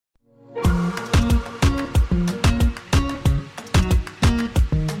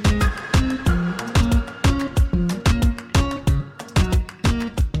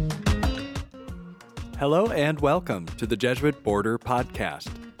Hello and welcome to the Jesuit Border Podcast.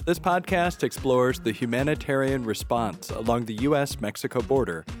 This podcast explores the humanitarian response along the U.S.-Mexico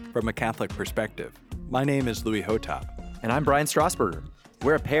border from a Catholic perspective. My name is Louis Hotop. And I'm Brian Strasburger.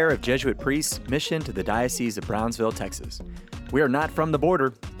 We're a pair of Jesuit priests missioned to the Diocese of Brownsville, Texas. We are not from the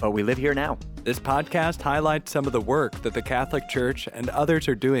border, but we live here now. This podcast highlights some of the work that the Catholic Church and others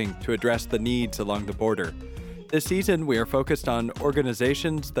are doing to address the needs along the border. This season, we are focused on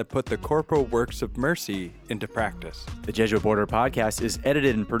organizations that put the corporal works of mercy into practice. The Jesuit Border Podcast is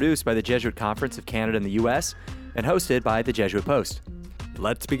edited and produced by the Jesuit Conference of Canada and the U.S. and hosted by the Jesuit Post.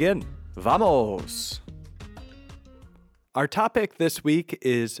 Let's begin. Vamos! Our topic this week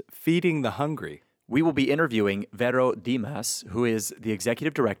is feeding the hungry. We will be interviewing Vero Dimas, who is the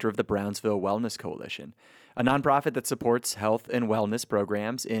executive director of the Brownsville Wellness Coalition, a nonprofit that supports health and wellness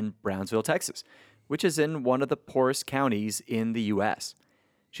programs in Brownsville, Texas, which is in one of the poorest counties in the U.S.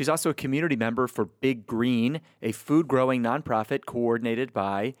 She's also a community member for Big Green, a food-growing nonprofit coordinated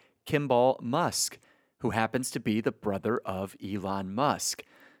by Kimball Musk, who happens to be the brother of Elon Musk.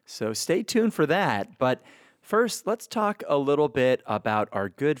 So stay tuned for that. But first, let's talk a little bit about our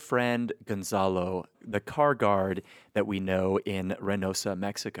good friend Gonzalo, the car guard that we know in Reynosa,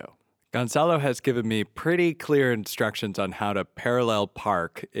 Mexico. Gonzalo has given me pretty clear instructions on how to parallel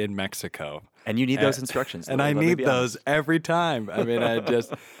park in Mexico. And you need those instructions. And I need those every time. I mean,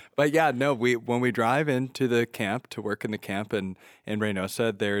 but yeah, no, when we drive into the camp to work in the camp in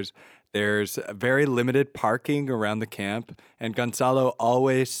Reynosa, there's very limited parking around the camp, and Gonzalo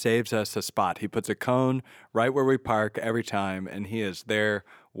always saves us a spot. He puts a cone right where we park every time, and he is there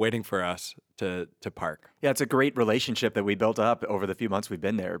waiting for us to park. Yeah, it's a great relationship that we built up over the few months we've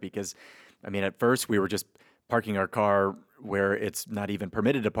been there because, I mean, at first we were just parking our car where it's not even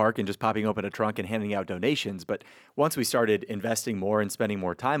permitted to park and just popping open a trunk and handing out donations. But once we started investing more and spending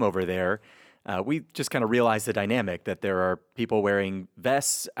more time over there, we just kind of realized the dynamic that there are people wearing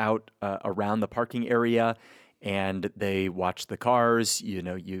vests out around the parking area, and they watch the cars. You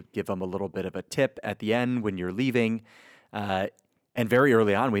know, you give them a little bit of a tip at the end when you're leaving. And very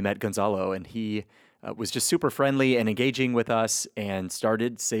early on, we met Gonzalo, and he was just super friendly and engaging with us and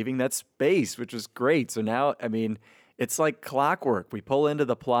started saving that space, which was great. So now, I mean, it's like clockwork. We pull into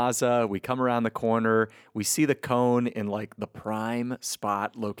the plaza, we come around the corner, we see the cone in like the prime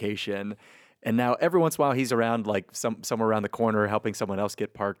spot location. And now every once in a while he's around like somewhere around the corner helping someone else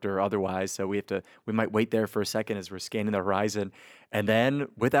get parked or otherwise. So we might wait there for a second as we're scanning the horizon. And then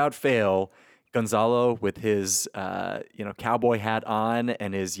without fail, Gonzalo with his cowboy hat on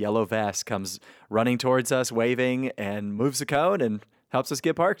and his yellow vest comes running towards us, waving, and moves the cone and helps us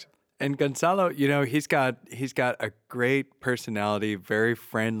get parked. And Gonzalo, you know, he's got a great personality, very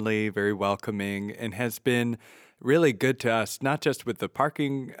friendly, very welcoming, and has been really good to us, not just with the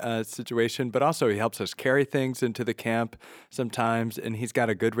parking situation, but also he helps us carry things into the camp sometimes, and he's got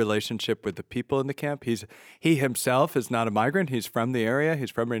a good relationship with the people in the camp. He himself is not a migrant. He's from the area. He's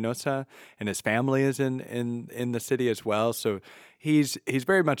from Reynosa, and his family is in the city as well. So he's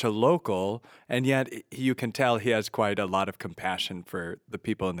very much a local, and yet you can tell he has quite a lot of compassion for the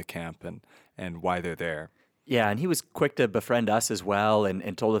people in the camp and why they're there. Yeah, and he was quick to befriend us as well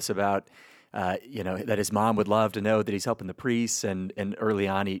and told us about that his mom would love to know that he's helping the priests. And early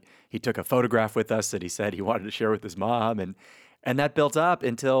on, he took a photograph with us that he said he wanted to share with his mom. And that built up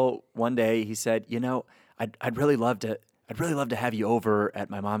until one day he said, you know, I'd really love to have you over at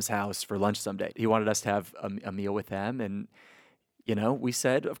my mom's house for lunch someday. He wanted us to have a meal with them. And, you know, we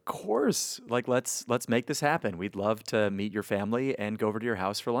said, of course, like, let's make this happen. We'd love to meet your family and go over to your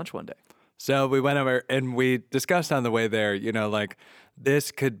house for lunch one day. So we went over and we discussed on the way there, you know, like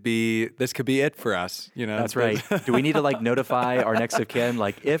this could be it for us, you know. That's right. Do we need to like notify our next of kin?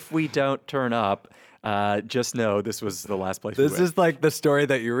 Like if we don't turn up, just know this was the last place. This is like the story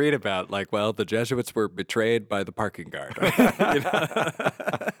that you read about. Like, well, the Jesuits were betrayed by the parking guard.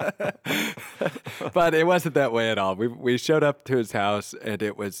 But it wasn't that way at all. We showed up to his house, and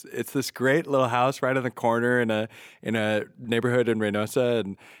it's this great little house right on the corner in a neighborhood in Reynosa,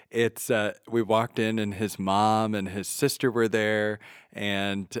 and we walked in, and his mom and his sister were there,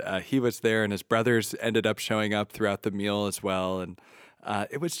 and he was there, and his brothers ended up showing up throughout the meal as well, and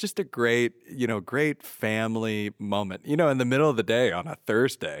it was just a great family moment, you know, in the middle of the day on a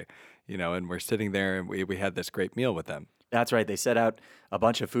Thursday, you know, and we're sitting there, and we had this great meal with them. That's right. They set out a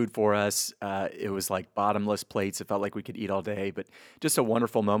bunch of food for us. It was like bottomless plates. It felt like we could eat all day, but just a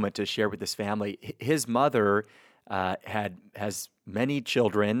wonderful moment to share with his family. His mother has many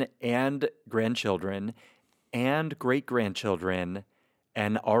children and grandchildren and great-grandchildren,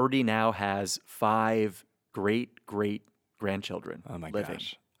 and already now has 5 great-great-grandchildren Oh my living.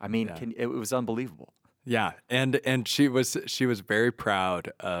 gosh. I mean, Yeah. it was unbelievable. Yeah, and she was very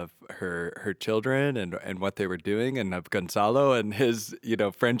proud of her children and what they were doing, and of Gonzalo and his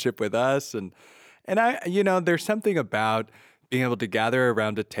friendship with us, and there's something about being able to gather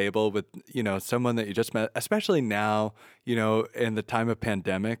around a table with someone that you just met, especially now in the time of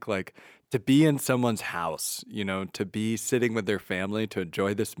pandemic, like to be in someone's house, to be sitting with their family to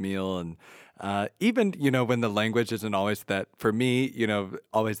enjoy this meal, and even when the language isn't always that, for me,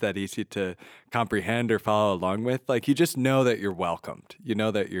 always that easy to comprehend or follow along with, like you just know that you're welcomed,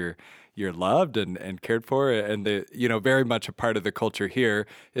 that you're loved and cared for, and very much a part of the culture here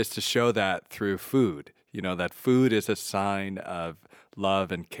is to show that through food. That food is a sign of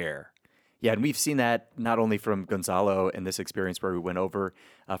love and care. Yeah, and we've seen that not only from Gonzalo in this experience where we went over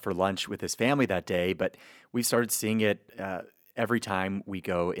for lunch with his family that day, but we started seeing it every time we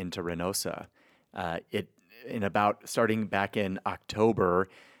go into Reynosa. Starting back in October,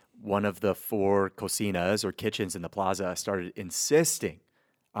 one of the 4 cocinas or kitchens in the plaza started insisting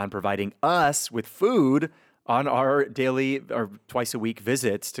on providing us with food on our daily or twice a week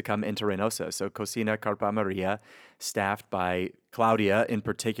visits to come into Reynosa. So Cocina Carpa Maria, staffed by Claudia in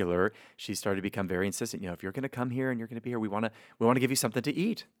particular, she started to become very insistent. If you're going to come here and you're going to be here, we want to give you something to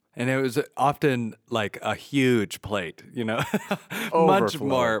eat. And it was often like a huge plate, much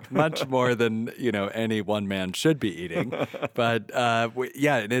more than any one man should be eating. But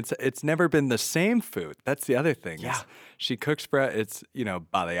and it's never been the same food. That's the other thing. Yeah. She cooks for it's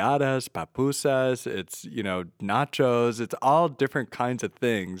baleadas, papusas, it's nachos, it's all different kinds of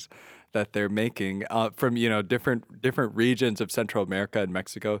things that they're making from different regions of Central America and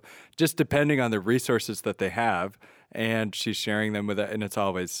Mexico, just depending on the resources that they have. And she's sharing them with it, and it's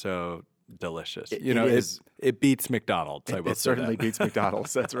always so delicious. It beats McDonald's. It certainly beats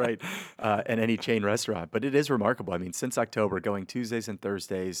McDonald's. That's right, and any chain restaurant. But it is remarkable. I mean, since October, going Tuesdays and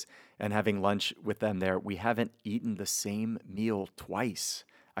Thursdays and having lunch with them there, we haven't eaten the same meal twice.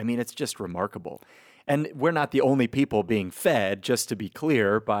 I mean, it's just remarkable. And we're not the only people being fed, just to be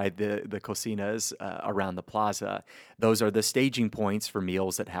clear, by the cocinas around the plaza. Those are the staging points for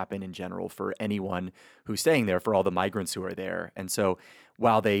meals that happen in general for anyone who's staying there, for all the migrants who are there. And so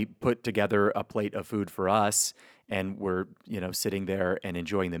while they put together a plate of food for us and we're sitting there and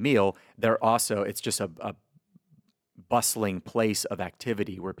enjoying the meal, it's just a bustling place of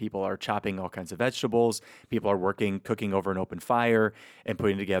activity where people are chopping all kinds of vegetables. People are cooking over an open fire and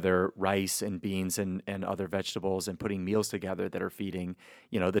putting together rice and beans and other vegetables and putting meals together that are feeding,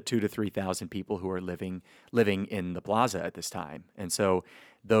 the 2,000 to 3,000 people who are living in the plaza at this time. And so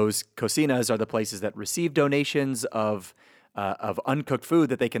those cocinas are the places that receive donations of uncooked food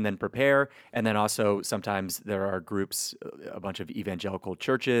that they can then prepare. And then also sometimes there are groups, a bunch of evangelical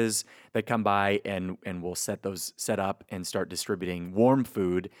churches that come by and will set up and start distributing warm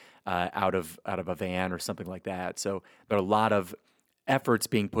food out of a van or something like that. So there are a lot of efforts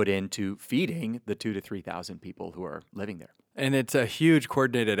being put into feeding the 2,000 to 3,000 people who are living there. And it's a huge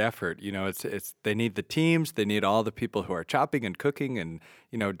coordinated effort. It's they need the teams, they need all the people who are chopping and cooking and,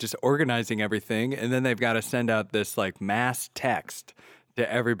 just organizing everything. And then they've got to send out this like mass text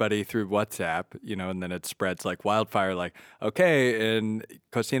to everybody through WhatsApp, and then it spreads like wildfire, like, okay, in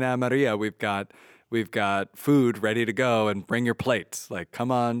Cocina Maria, we've got food ready to go and bring your plates. Like,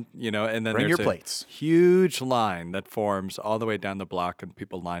 come on, and then bring there's your plates. Huge line that forms all the way down the block and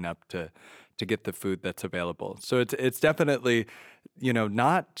people line up to get the food that's available. So it's definitely,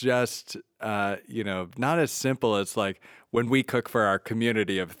 not just, not as simple as like when we cook for our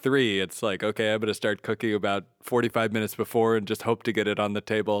community of 3, it's like, okay, I'm going to start cooking about 45 minutes before and just hope to get it on the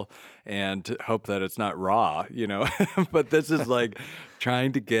table and hope that it's not raw, but this is like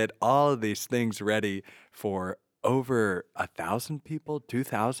trying to get all of these things ready for over 1,000 people,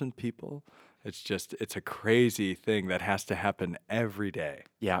 2,000 people. It's a crazy thing that has to happen every day.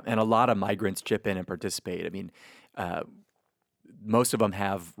 Yeah, and a lot of migrants chip in and participate. I mean, most of them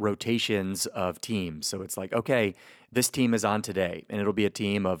have rotations of teams. So it's like, okay, this team is on today, and it'll be a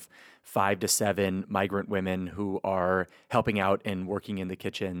team of 5 to 7 migrant women who are helping out and working in the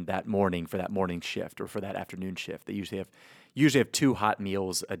kitchen that morning for that morning shift or for that afternoon shift. They usually have 2 hot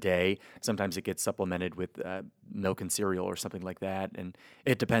meals a day. Sometimes it gets supplemented with milk and cereal or something like that. And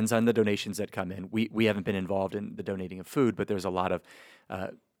it depends on the donations that come in. We haven't been involved in the donating of food, but there's a lot of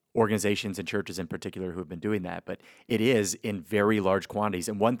organizations and churches in particular who have been doing that. But it is in very large quantities.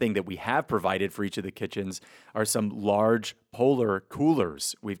 And one thing that we have provided for each of the kitchens are some large polar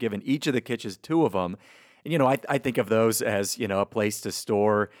coolers. We've given each of the kitchens 2 of them. And, I think of those as, a place to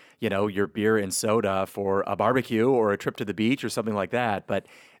store, your beer and soda for a barbecue or a trip to the beach or something like that. But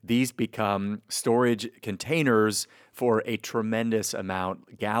these become storage containers for a tremendous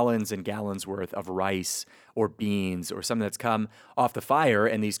amount, gallons and gallons worth of rice or beans or something that's come off the fire.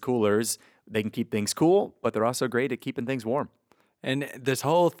 And these coolers, they can keep things cool, but they're also great at keeping things warm. And this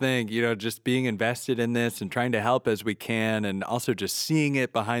whole thing, just being invested in this and trying to help as we can, and also just seeing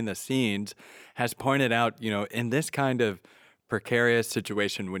it behind the scenes has pointed out, in this kind of precarious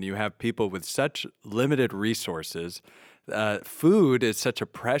situation, when you have people with such limited resources, food is such a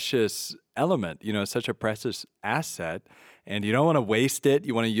precious element, such a precious asset, and you don't want to waste it.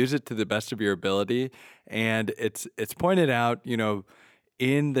 You want to use it to the best of your ability. And it's pointed out,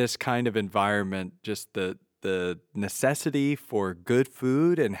 in this kind of environment, just the necessity for good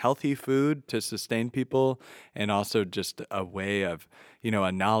food and healthy food to sustain people, and also just a way of,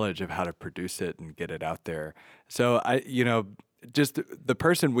 a knowledge of how to produce it and get it out there. So just the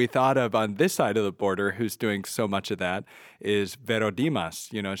person we thought of on this side of the border who's doing so much of that is Vero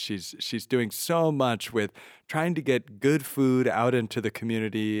Dimas. She's doing so much with trying to get good food out into the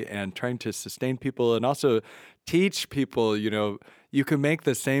community and trying to sustain people, and also teach people, you can make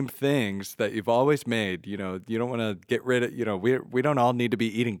the same things that you've always made. You don't want to get rid of, we don't all need to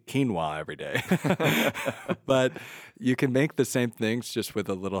be eating quinoa every day, but you can make the same things just with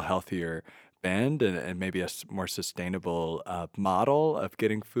a little healthier bend and maybe a more sustainable model of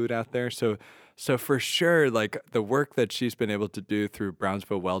getting food out there. So for sure, like the work that she's been able to do through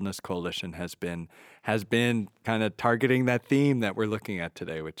Brownsville Wellness Coalition has been kind of targeting that theme that we're looking at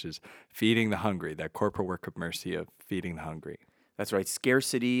today, which is feeding the hungry, that corporate work of mercy of feeding the hungry. That's right.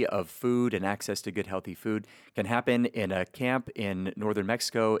 Scarcity of food and access to good, healthy food can happen in a camp in northern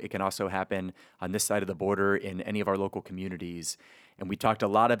Mexico. It can also happen on this side of the border in any of our local communities. And we talked a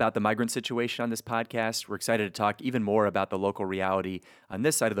lot about the migrant situation on this podcast. We're excited to talk even more about the local reality on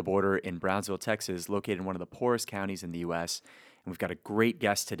this side of the border in Brownsville, Texas, located in one of the poorest counties in the U.S. And we've got a great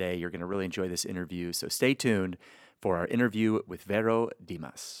guest today. You're going to really enjoy this interview. So stay tuned for our interview with Vero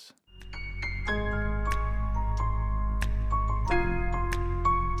Dimas.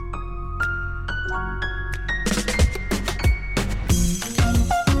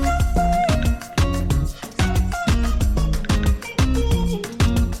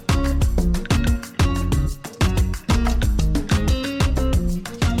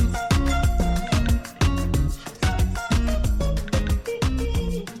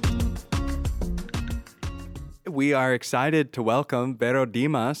 We are excited to welcome Vero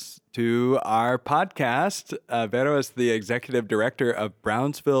Dimas to our podcast. Vero is the executive director of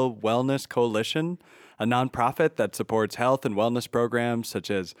Brownsville Wellness Coalition, a nonprofit that supports health and wellness programs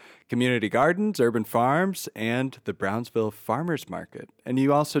such as community gardens, urban farms, and the Brownsville Farmers Market. And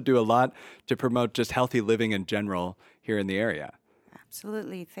you also do a lot to promote just healthy living in general here in the area.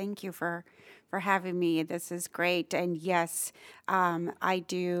 Absolutely. Thank you for having me. This is great. And yes, I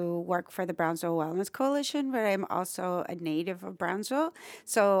do work for the Brownsville Wellness Coalition, but I'm also a native of Brownsville.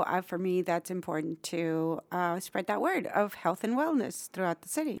 So for me, that's important to spread that word of health and wellness throughout the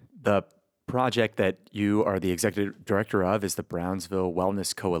city. The project that you are the executive director of is the Brownsville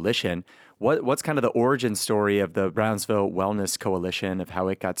Wellness Coalition. What's kind of the origin story of the Brownsville Wellness Coalition, of how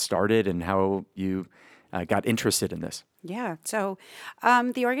it got started and how you got interested in this? Yeah. So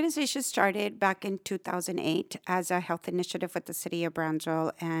the organization started back in 2008 as a health initiative with the city of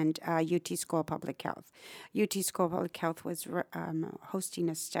Brownsville and UT School of Public Health. UT School of Public Health was hosting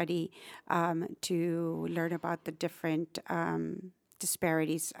a study to learn about the different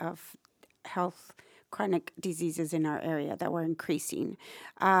disparities of health, chronic diseases in our area that were increasing.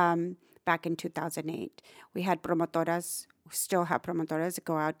 Back in 2008, we had promotoras, we still have promotoras,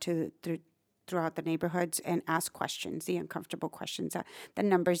 go out throughout the neighborhoods and ask questions, the uncomfortable questions, the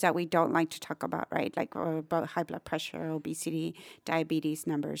numbers that we don't like to talk about, right? Like about high blood pressure, obesity, diabetes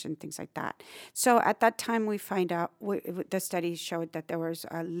numbers, and things like that. So at that time, we find out, the studies showed that there was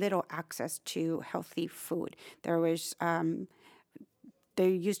little access to healthy food. There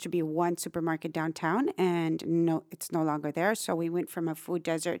used to be one supermarket downtown, and no, it's no longer there. So we went from a food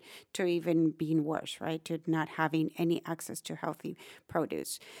desert to even being worse, right? To not having any access to healthy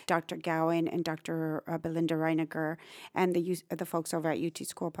produce. Dr. Gowan and Dr. Belinda Reiniger and the folks over at UT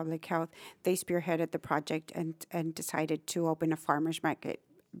School of Public Health, they spearheaded the project and decided to open a farmer's market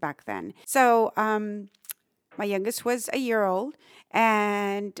back then. So my youngest was a year old,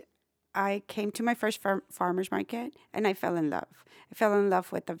 and I came to my first farmer's market, and I fell in love. I fell in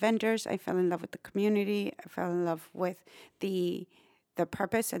love with the vendors. I fell in love with the community. I fell in love with the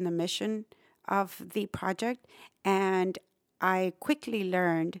purpose and the mission of the project. And I quickly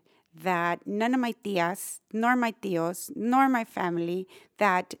learned that none of my tias, nor my tios, nor my family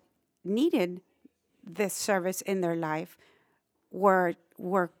that needed this service in their life were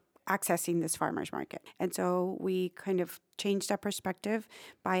accessing this farmers market. And so we kind of changed our perspective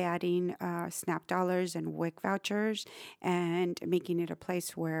by adding SNAP dollars and WIC vouchers and making it a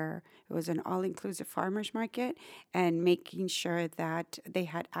place where it was an all-inclusive farmers market and making sure that they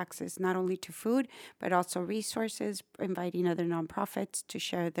had access not only to food, but also resources, inviting other nonprofits to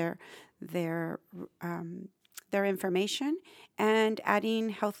share their information, and adding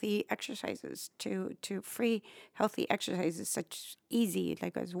healthy exercises to free healthy exercises such easy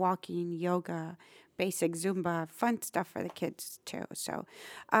like as walking, yoga, basic Zumba, fun stuff for the kids too. So,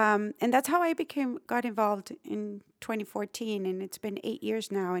 and that's how I got involved in 2014, and it's been 8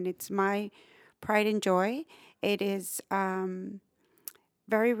 years now, and it's my pride and joy. It is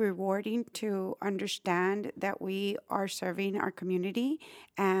very rewarding to understand that we are serving our community,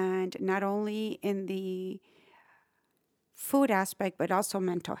 and not only in the food aspect, but also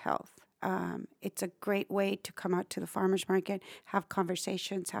mental health. It's a great way to come out to the farmers market, have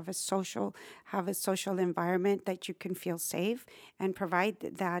conversations, have a social environment that you can feel safe, and provide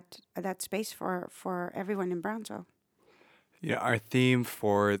that space for everyone in Brownsville. Yeah, our theme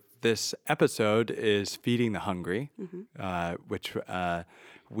for this episode is feeding the hungry, which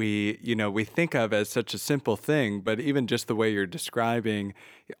we think of as such a simple thing, but even just the way you're describing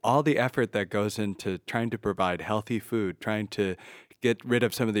all the effort that goes into trying to provide healthy food, trying to get rid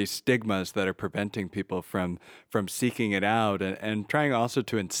of some of these stigmas that are preventing people from seeking it out, and trying also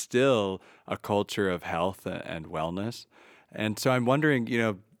to instill a culture of health and wellness. And so I'm wondering,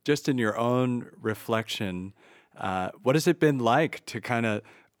 just in your own reflection, what has it been like to kind of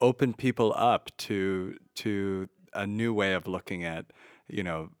open people up to a new way of looking at,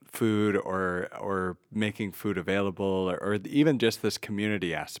 food or making food available, or even just this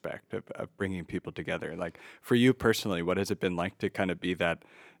community aspect of bringing people together? Like for you personally, what has it been like to kind of be that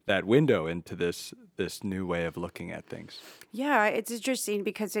window into this new way of looking at things? Yeah, it's interesting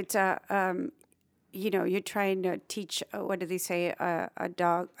because it's you're trying to teach, what do they say,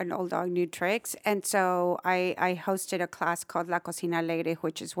 an old dog new tricks. And so I hosted a class called La Cocina Alegre,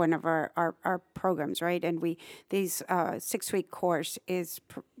 which is one of our programs, right? And these 6-week course is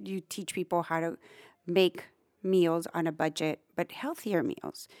you teach people how to make meals on a budget, but healthier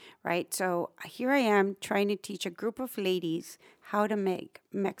meals, right? So here I am trying to teach a group of ladies how to make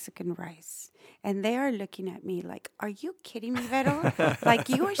Mexican rice. And they are looking at me like, are you kidding me, Vero? Like,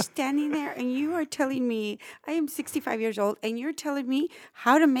 you are standing there and you are telling me, I am 65 years old, and you're telling me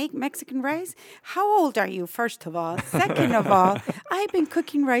how to make Mexican rice? How old are you, first of all? Second of all, I've been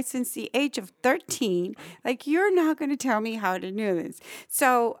cooking rice since the age of 13. Like, you're not going to tell me how to do this.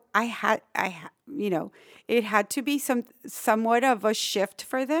 So it had to be somewhat of a shift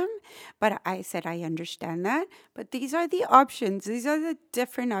for them. But I said, I understand that. But these are the options. These are the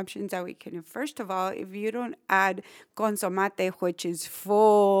different options that we can. First of all, if you don't add consomate, which is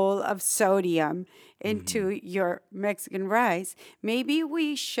full of sodium, into your Mexican rice, maybe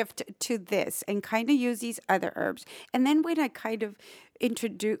we shift to this and kind of use these other herbs. And then when I kind of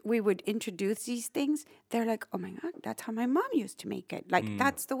we would introduce these things, they're like, oh my God, that's how my mom used to make it. Like,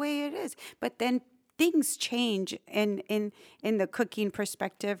 that's the way it is. But then things change in the cooking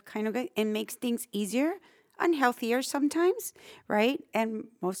perspective, kind of, it makes things easier, unhealthier sometimes, right? And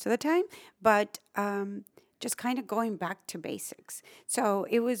most of the time, but just kind of going back to basics. So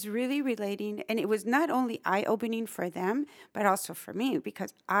it was really relating, and it was not only eye-opening for them, but also for me,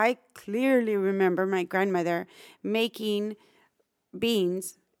 because I clearly remember my grandmother making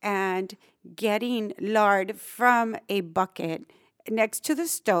beans and getting lard from a bucket next to the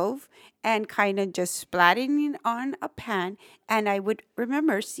stove and kind of just splatting it on a pan. And I would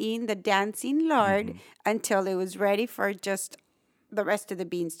remember seeing the dancing lard until it was ready for just the rest of the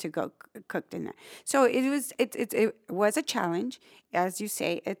beans to go cooked in there. So it was a challenge. As you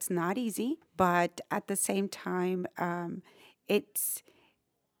say, it's not easy, but at the same time, it's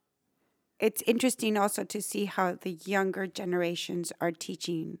interesting also to see how the younger generations are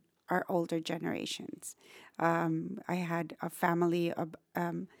teaching our older generations. I had a family,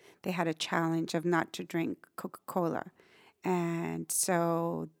 they had a challenge of not to drink Coca-Cola. And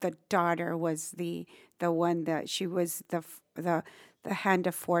so the daughter was the one that she was the hand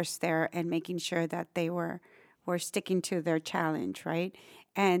of force there, and making sure that they were sticking to their challenge, right?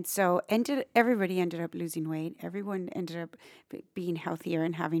 And so everybody ended up losing weight. Everyone ended up being healthier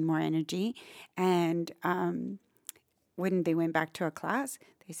and having more energy. And when they went back to a class,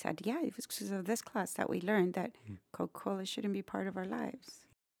 they said, yeah, it was because of this class that we learned that Coca-Cola shouldn't be part of our lives.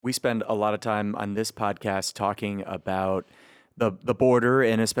 We spend a lot of time on this podcast talking about the border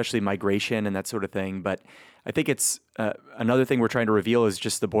and especially migration and that sort of thing. But I think it's another thing we're trying to reveal is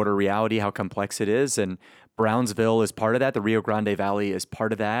just the border reality, how complex it is. And Brownsville is part of that. The Rio Grande Valley is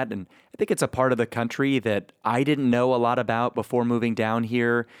part of that. And I think it's a part of the country that I didn't know a lot about before moving down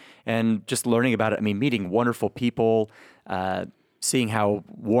here and just learning about it. I mean, meeting wonderful people, seeing how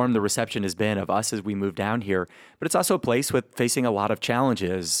warm the reception has been of us as we move down here. But it's also a place with facing a lot of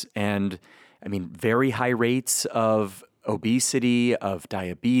challenges. And I mean, very high rates of obesity, of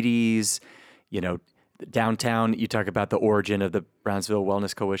diabetes, downtown, you talk about the origin of the Brownsville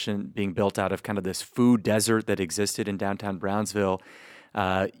Wellness Coalition being built out of kind of this food desert that existed in downtown Brownsville.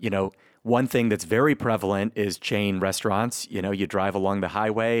 One thing that's very prevalent is chain restaurants. You drive along the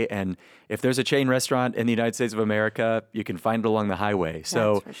highway, and if there's a chain restaurant in the United States of America, you can find it along the highway.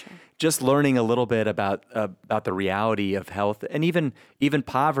 So for sure. Just learning a little bit about the reality of health and even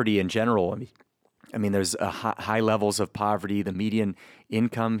poverty in general. I mean, there's high levels of poverty. The median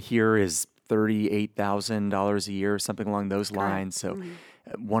income here is $38,000 a year, something along those lines. So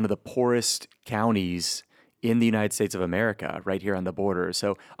one of the poorest counties in the United States of America, right here on the border.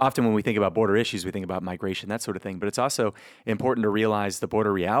 So often when we think about border issues, we think about migration, that sort of thing. But it's also important to realize the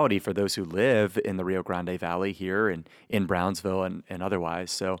border reality for those who live in the Rio Grande Valley here and in Brownsville and otherwise.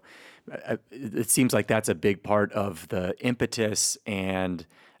 So it seems like that's a big part of the impetus and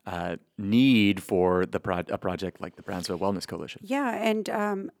need for a project like the Brownsville Wellness Coalition. Yeah,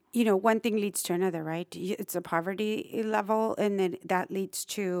 and one thing leads to another, right? It's a poverty level, and then that leads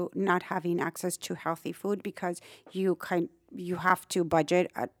to not having access to healthy food because you have to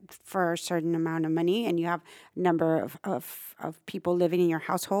budget for a certain amount of money, and you have a number of people living in your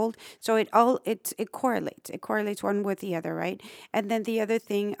household. So it correlates. It correlates one with the other, right? And then the other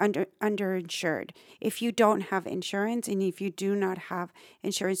thing, underinsured. If you don't have insurance, and if you do not have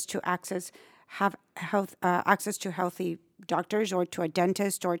insurance to access to healthy doctors or to a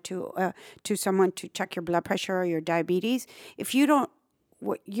dentist or to someone to check your blood pressure or your diabetes, if you don't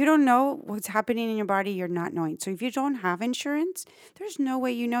know what's happening in your body, you're not knowing. So if you don't have insurance, there's no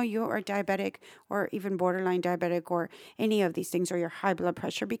way you are diabetic or even borderline diabetic or any of these things, or your high blood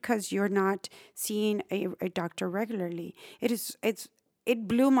pressure, because you're not seeing a doctor regularly. It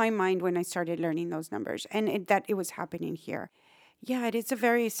blew my mind when I started learning those numbers and that it was happening here. Yeah, it is a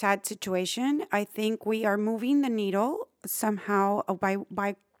very sad situation. I think we are moving the needle somehow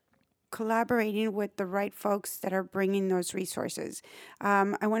by collaborating with the right folks that are bringing those resources.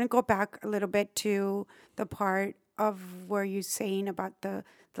 I want to go back a little bit to the part of where you're saying about the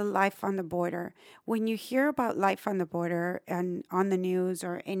life on the border. When you hear about life on the border and on the news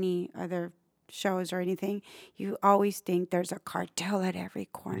or any other shows or anything, you always think there's a cartel at every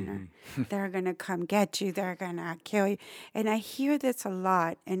corner. Mm-hmm. They're going to come get you. They're going to kill you. And I hear this a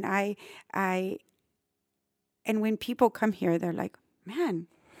lot. And and when people come here, they're like, man,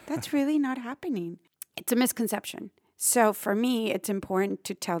 that's really not happening. It's a misconception. So for me, it's important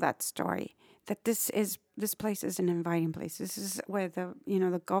to tell that story, that this place is an inviting place. This is where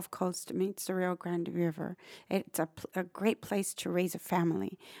the Gulf Coast meets the Rio Grande River. It's a great place to raise a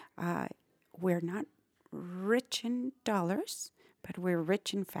family. We're not rich in dollars, but we're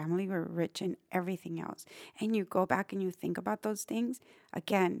rich in family. We're rich in everything else. And you go back and you think about those things.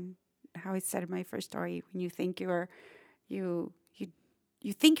 Again, how I said in my first story, when you think you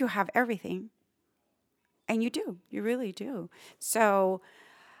think you have everything, and you do. You really do. So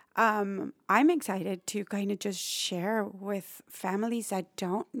I'm excited to kind of just share with families that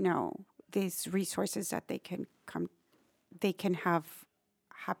don't know these resources that they can have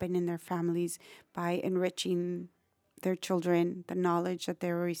happen in their families by enriching their children, the knowledge that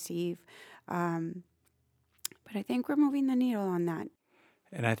they will receive. But I think we're moving the needle on that.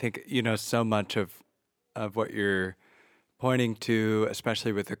 And I think, so much of what you're pointing to,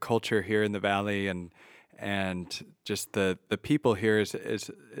 especially with the culture here in the Valley and just the people here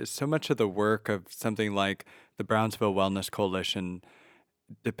is so much of the work of something like the Brownsville Wellness Coalition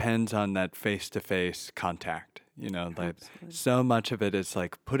depends on that face-to-face contact. Like so much of it is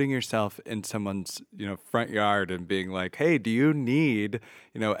like putting yourself in someone's, front yard and being like, hey, do you need,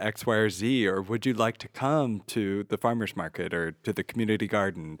 X, Y, or Z, or would you like to come to the farmer's market or to the community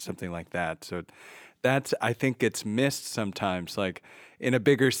garden, something like that. So I think it's missed sometimes. Like in a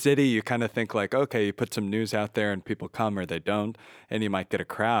bigger city, you kind of think like, okay, you put some news out there and people come or they don't, and you might get a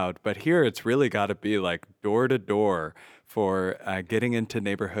crowd. But here it's really got to be like door to door for getting into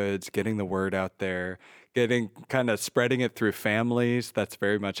neighborhoods, getting the word out there, spreading it through families. That's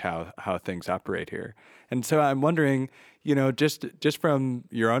very much how things operate here. And so I'm wondering, just from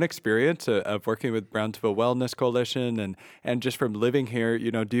your own experience of working with Brownsville Wellness Coalition and just from living here,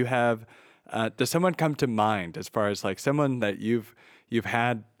 do you have does someone come to mind as far as like someone that you've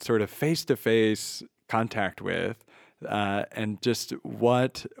had sort of face-to-face contact with, and just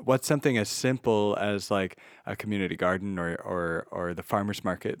what's something as simple as like a community garden or the farmers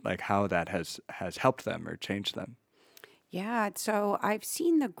market, like how that has helped them or changed them? Yeah, so I've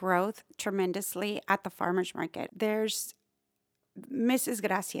seen the growth tremendously at the farmers market. There's Mrs.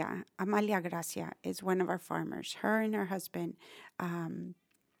 Gracia, Amalia Gracia, is one of our farmers. Her and her husband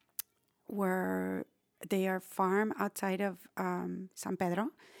they are farm outside of San Pedro,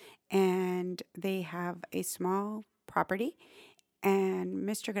 and they have a small property. And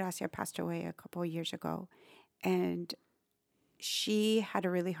Mr. Gracia passed away a couple of years ago, and she had a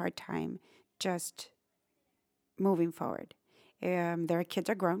really hard time just moving forward. Their kids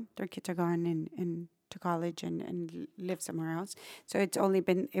are grown. Their kids are gone to college and live somewhere else. So it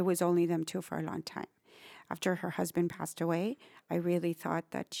was only them two for a long time. After her husband passed away, I really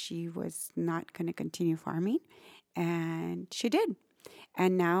thought that she was not going to continue farming, and she did.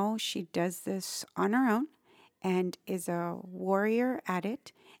 And now she does this on her own and is a warrior at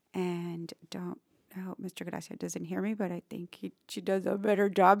it. And I hope Mr. Gracia doesn't hear me, but I think she does a better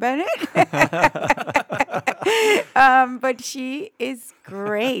job at it. But she is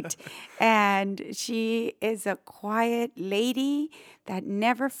great. And she is a quiet lady that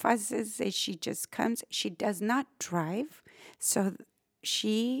never fuzzes. She just comes. She does not drive. So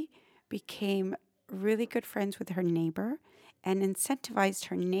she became really good friends with her neighbor and incentivized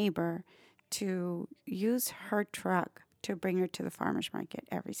her neighbor to use her truck to bring her to the farmer's market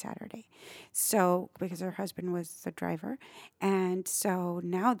every Saturday. So, because her husband was the driver. And so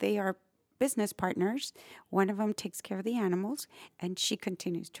now they are business partners. One of them takes care of the animals, and she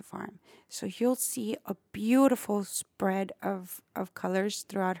continues to farm. So you'll see a beautiful spread of colors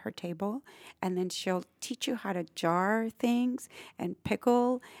throughout her table. And then she'll teach you how to jar things and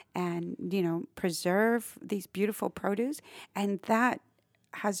pickle and, preserve these beautiful produce. And that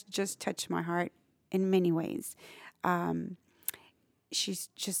has just touched my heart in many ways. She's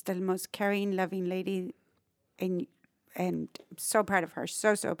just the most caring, loving lady, and I'm so proud of her,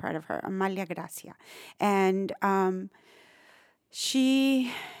 so proud of her, Amalia Gracia. And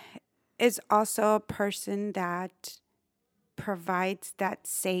she is also a person that provides that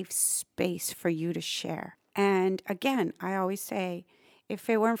safe space for you to share. And again, I always say, if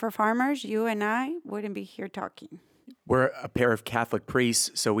it weren't for farmers, you and I wouldn't be here talking. We're a pair of Catholic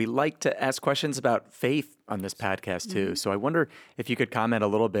priests, so we like to ask questions about faith on this podcast too. Mm-hmm. So I wonder if you could comment a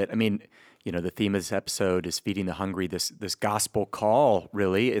little bit. I mean, the theme of this episode is feeding the hungry, this gospel call,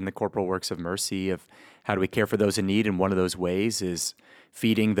 really, in the corporal works of mercy of how do we care for those in need, and one of those ways is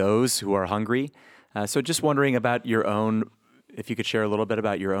feeding those who are hungry. So just wondering about if you could share a little bit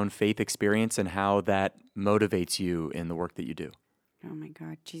about your own faith experience and how that motivates you in the work that you do. Oh my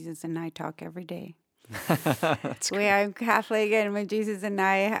God, Jesus and I talk every day. I'm Catholic, and when Jesus and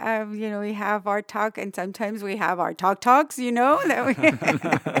I have, we have our talk, and sometimes we have our talks, that we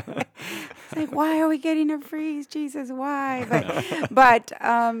it's like, why are we getting a freeze, Jesus? Why? But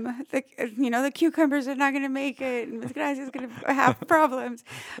the cucumbers are not going to make it, and Ms. Gracia is going to have problems.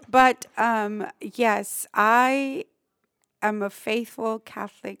 But yes, I am a faithful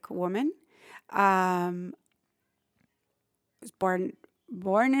Catholic woman. Was born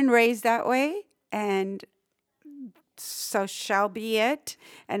and raised that way. And so shall be it.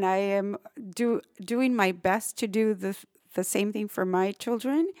 And I am doing my best to do the same thing for my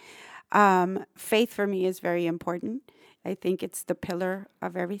children. Faith for me is very important. I think it's the pillar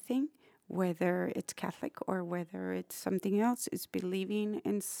of everything, whether it's Catholic or whether it's something else, is believing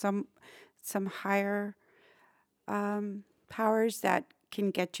in some higher powers that can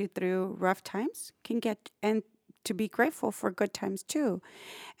get you through rough times, and to be grateful for good times too.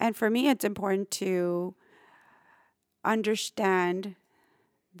 And for me, it's important to understand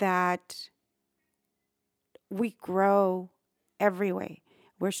that we grow every way.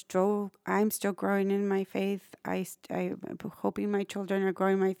 I'm still growing in my faith. I'm hoping my children are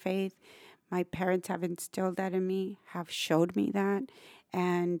growing my faith. My parents have instilled that in me, have showed me that.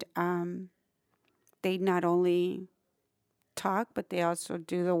 And they not only talk, but they also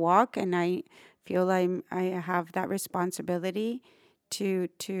do the walk. And I feel I have that responsibility to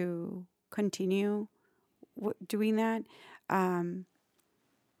continue doing that.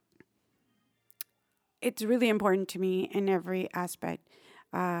 It's really important to me in every aspect.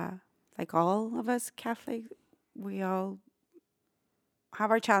 Like all of us Catholic, we all have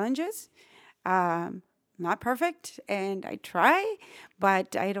our challenges. not perfect, and I try,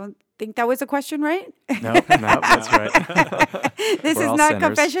 but I don't think that was a question, right? No, that's right. This We're is all not sinners.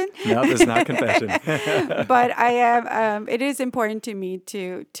 confession. No, this is not confession. But I am. It is important to me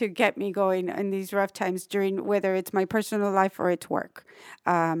to get me going in these rough times during whether it's my personal life or it's work.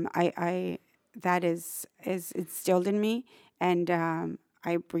 I that is instilled in me, and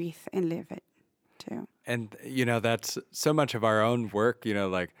I breathe and live it too. And, that's so much of our own work,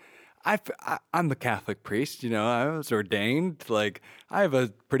 like I'm a Catholic priest, I was ordained, like I have a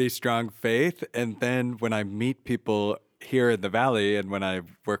pretty strong faith. And then when I meet people here in the Valley and when I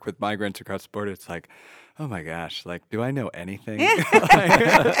work with migrants across the border, it's like, oh my gosh, like, do I know anything?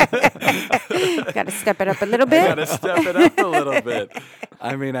 Got to step it up a little bit. Got to step it up a little bit.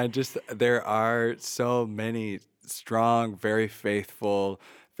 I mean, there are so many strong, very faithful,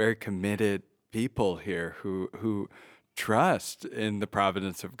 very committed people here who trust in the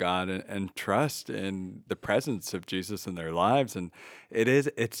providence of God and trust in the presence of Jesus in their lives. And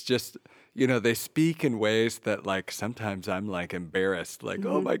it's just, they speak in ways that like sometimes I'm like embarrassed, like,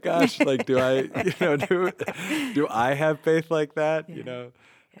 oh my gosh, like do I, do I have faith like that?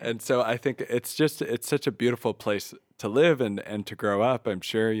 And so I think it's such a beautiful place to live and to grow up. I'm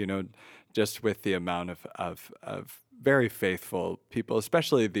sure, just with the amount of very faithful people,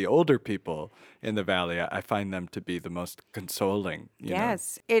 especially the older people in the Valley, I find them to be the most consoling.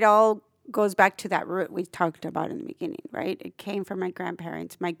 Yes, it all goes back to that root we talked about in the beginning, right? It came from my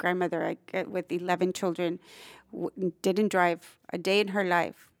grandparents. My grandmother, with 11 children, didn't drive a day in her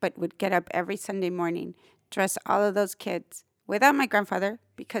life, but would get up every Sunday morning, dress all of those kids without my grandfather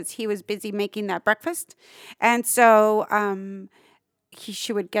because he was busy making that breakfast. And so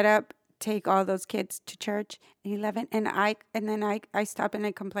she would get up, take all those kids to church at 11, and then I stop and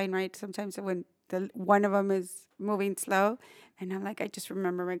I complain, right? Sometimes when one of them is moving slow, and I'm like, I just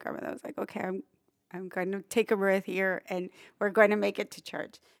remember my grandmother. I was like, okay, I'm going to take a breath here, and we're going to make it to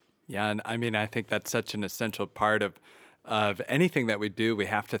church. Yeah, and I mean, I think that's such an essential part of anything that we do. We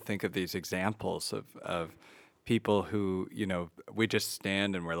have to think of these examples of people who, we just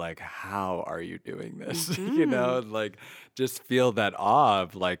stand and we're like, how are you doing this? Mm-hmm. Like just feel that awe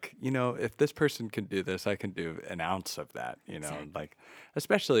of like, if this person can do this, I can do an ounce of that, Exactly. like,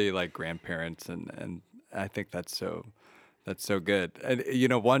 especially like grandparents. And I think that's so good. And,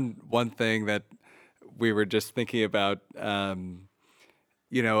 one thing that we were just thinking about,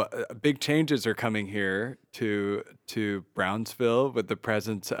 big changes are coming here to Brownsville with the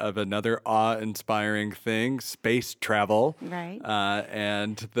presence of another awe-inspiring thing, space travel. Right.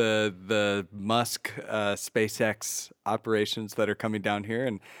 And the Musk SpaceX operations that are coming down here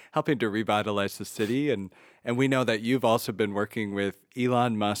and helping to revitalize the city. And we know that you've also been working with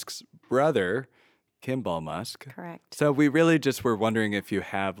Elon Musk's brother, Kimball Musk. Correct. So we really just were wondering if you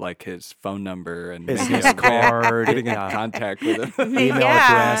have like his phone number and Business maybe card, getting in contact with him. email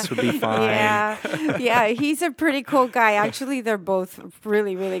address would be fine. Yeah, he's a pretty cool guy. Actually, they're both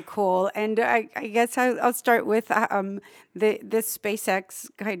really, really cool. And I guess I'll start with this SpaceX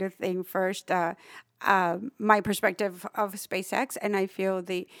kind of thing first. My perspective of SpaceX, and I feel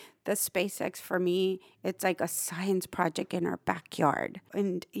the SpaceX for me, it's like a science project in our backyard.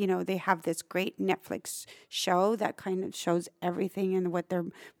 And they have this great Netflix show that kind of shows everything and what they're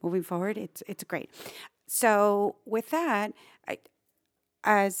moving forward. It's great. So with that,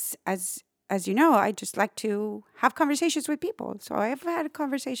 as you know, I just like to have conversations with people. So I've had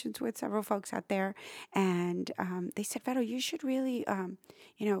conversations with several folks out there, and they said, Vero, you should really,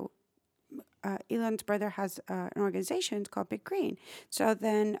 Elon's brother has an organization called Big Green. So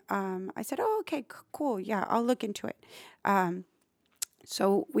then I said, oh, okay, cool. Yeah, I'll look into it.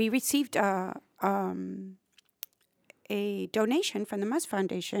 So we received a donation from the Musk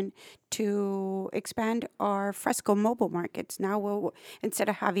Foundation to expand our fresco mobile markets. Now instead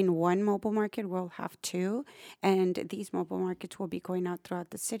of having one mobile market, we'll have two. And these mobile markets will be going out throughout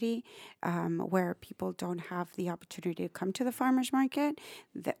the city where people don't have the opportunity to come to the farmers market.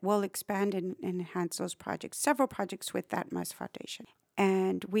 That will expand and enhance those projects, several projects with that Musk Foundation.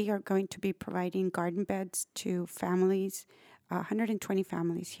 And we are going to be providing garden beds to families, 120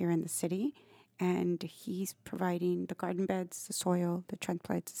 families here in the city. And he's providing the garden beds, the soil, the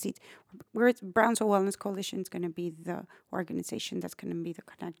transplants, the seeds. Brownsville Wellness Coalition is going to be the organization that's going to be the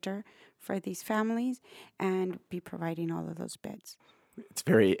connector for these families and be providing all of those beds. It's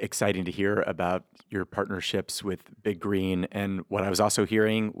very exciting to hear about your partnerships with Big Green. And what I was also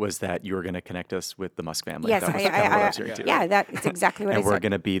hearing was that you were going to connect us with the Musk family. Yes, that was kind of what I was hearing too. Yeah, that's exactly what I said. said. And we're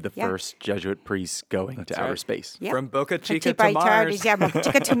going to be the first Jesuit priests going to outer space. Yep. From Boca Chica to Mars. Yeah, Boca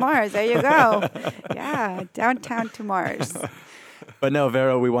Chica to Mars. There you go. Yeah, downtown to Mars. But no,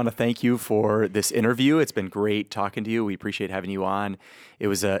 Vero, we want to thank you for this interview. It's been great talking to you. We appreciate having you on. It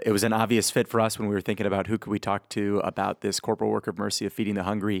was an obvious fit for us when we were thinking about who could we talk to about this corporal work of mercy of feeding the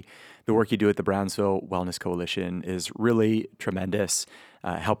hungry. The work you do at the Brownsville Wellness Coalition is really tremendous,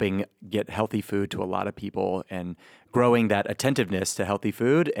 helping get healthy food to a lot of people and growing that attentiveness to healthy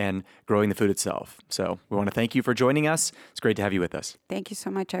food and growing the food itself. So we want to thank you for joining us. It's great to have you with us. Thank you so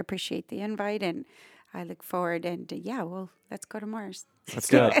much. I appreciate the invite, and I look forward. And well, let's go to Mars. Let's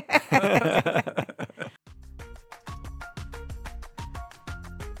do it.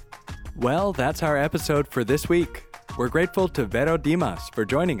 Well, that's our episode for this week. We're grateful to Vero Dimas for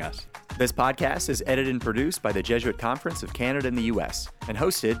joining us. This podcast is edited and produced by the Jesuit Conference of Canada and the U.S. and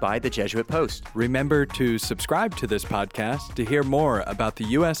hosted by the Jesuit Post. Remember to subscribe to this podcast to hear more about the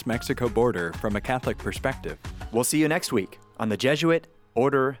U.S.-Mexico border from a Catholic perspective. We'll see you next week on the Jesuit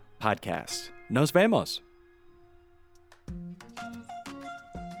Order Podcast. Nos vemos.